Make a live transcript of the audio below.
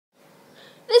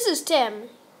This is Tim.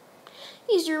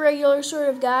 He's your regular sort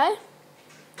of guy.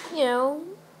 You know,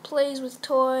 plays with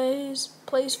toys,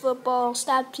 plays football,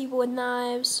 stabs people with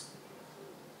knives.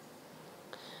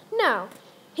 Now,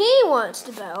 he wants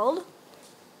to build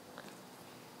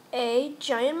a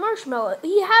giant marshmallow.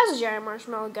 He has a giant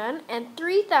marshmallow gun and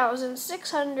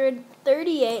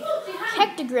 3,638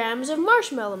 hectograms of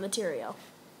marshmallow material.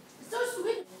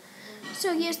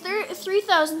 So he has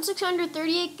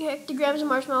 3,638 hectograms of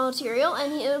marshmallow material,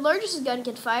 and the largest his gun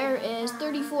can fire is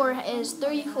 34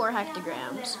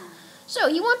 hectograms. So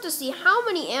he wants to see how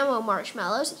many ammo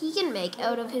marshmallows he can make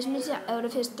out of his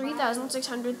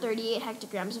 3,638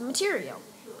 hectograms of material.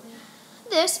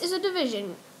 This is a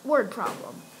division word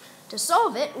problem. To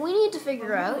solve it, we need to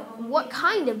figure out what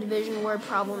kind of division word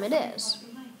problem it is.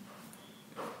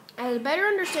 A better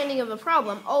understanding of the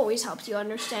problem always helps you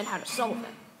understand how to solve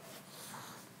it.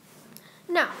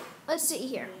 Now, let's see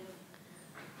here.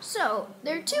 So,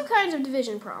 there are two kinds of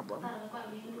division problem,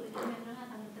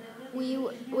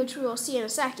 which we will see in a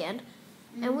second,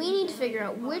 and we need to figure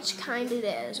out which kind it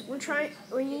is. We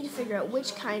need to figure out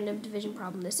which kind of division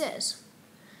problem this is.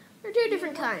 There are two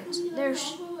different kinds.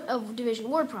 There's of division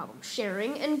word problem,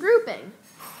 sharing and grouping.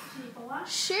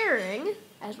 Sharing,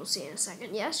 as we'll see in a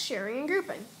second, yes, sharing and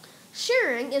grouping.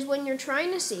 Sharing is when you're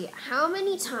trying to see how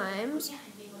many times,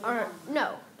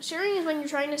 sharing is when you're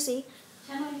trying to see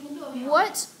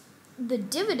what the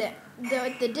dividend,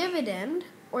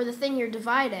 or the thing you're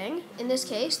dividing, in this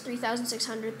case,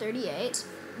 3,638,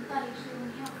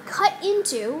 cut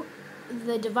into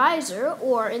the divisor,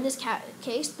 or in this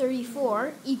case,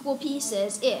 34 equal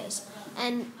pieces is.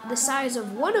 And the size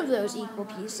of one of those equal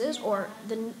pieces, or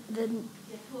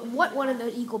what one of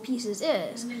those equal pieces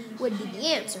is, would be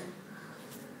the answer.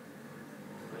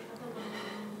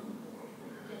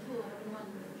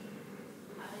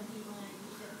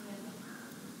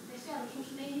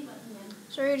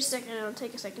 Sorry, just a second. It'll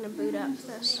take a second to boot up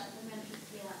this.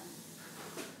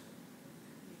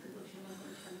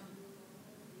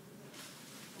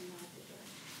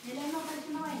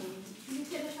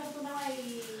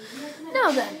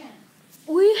 Now then,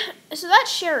 so that's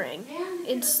sharing.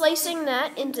 It's slicing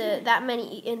that into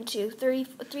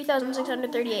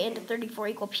 3,638 into 34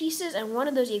 equal pieces, and one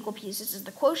of those equal pieces is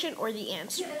the quotient or the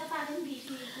answer.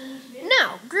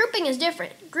 Now, grouping is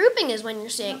different. Grouping is when you're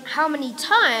saying how many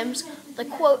times the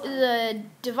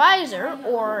divisor,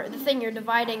 or the thing you're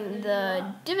dividing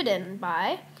the dividend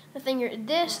by, in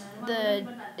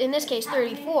this case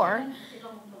 34,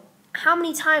 how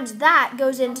many times that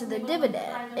goes into the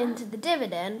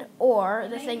dividend, or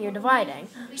the thing you're dividing.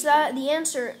 So the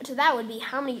answer to that would be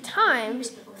how many times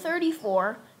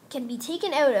 34 can be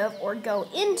taken out of or go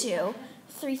into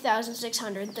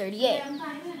 3,638.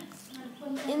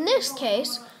 In this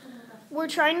case, we're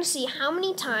trying to see how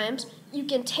many times you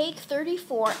can take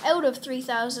 34 out of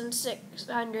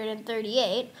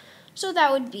 3,638, so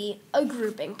that would be a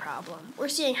grouping problem. We're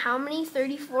seeing how many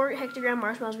 34 hectogram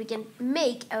marshmallows we can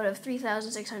make out of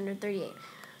 3,638.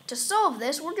 To solve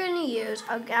this, we're going to use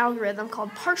an algorithm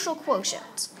called partial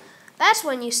quotients. That's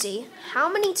when you see how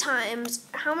many times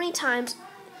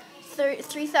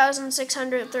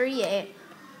 3,638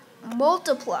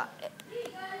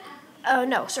 how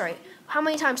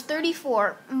many times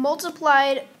 34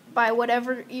 multiplied by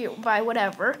whatever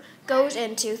goes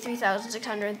into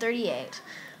 3,638.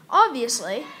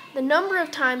 Obviously, the number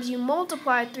of times you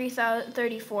multiply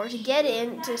 34 to get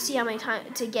it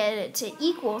to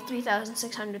equal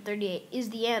 3,638 is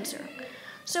the answer.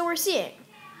 So we're seeing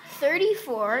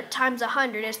 34 times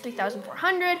 100 is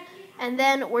 3,400, and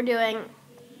then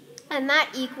that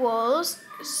equals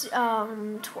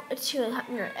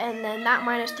 200, and then that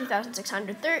minus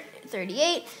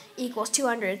 3,638 equals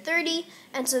 230,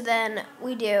 and so then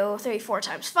we do 34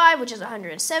 times 5, which is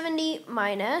 170,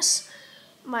 minus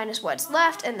what's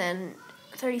left, and then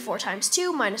 34 times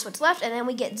 2 minus what's left, and then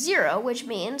we get 0, which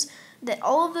means that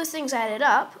all of those things added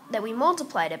up that we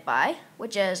multiplied it by,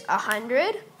 which is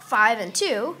 100, 5, and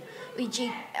 2,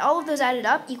 all of those added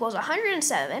up equals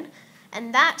 107,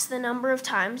 and that's the number of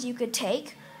times you could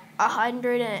take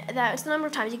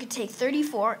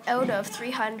 34 out of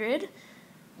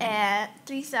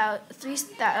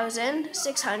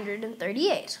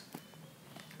 3,638.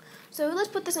 So let's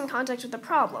put this in context with the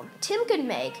problem. Tim could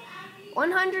make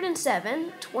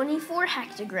 107 24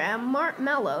 hectogram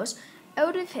marshmallows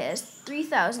out of his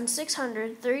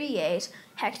 3,638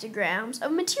 hectograms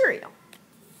of material.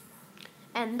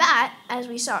 And that, as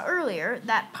we saw earlier,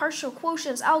 that partial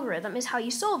quotients algorithm is how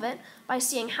you solve it by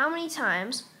seeing how many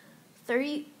times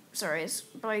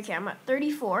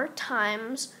 34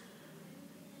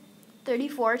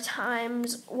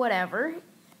 times whatever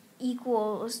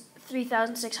equals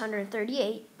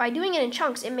 3,638. By doing it in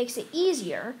chunks, it makes it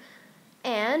easier,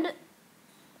 and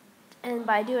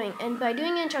by doing it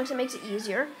in chunks, it makes it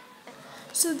easier.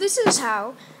 So this is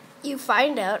how you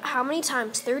find out how many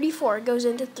times 34 goes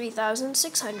into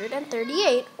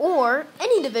 3,638, or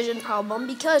any division problem,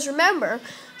 because remember,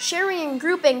 sharing and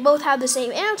grouping both have the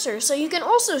same answer, so you can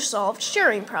also solve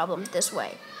sharing problems this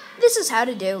way. This is how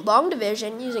to do long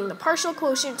division using the partial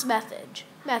quotients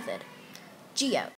method. G out.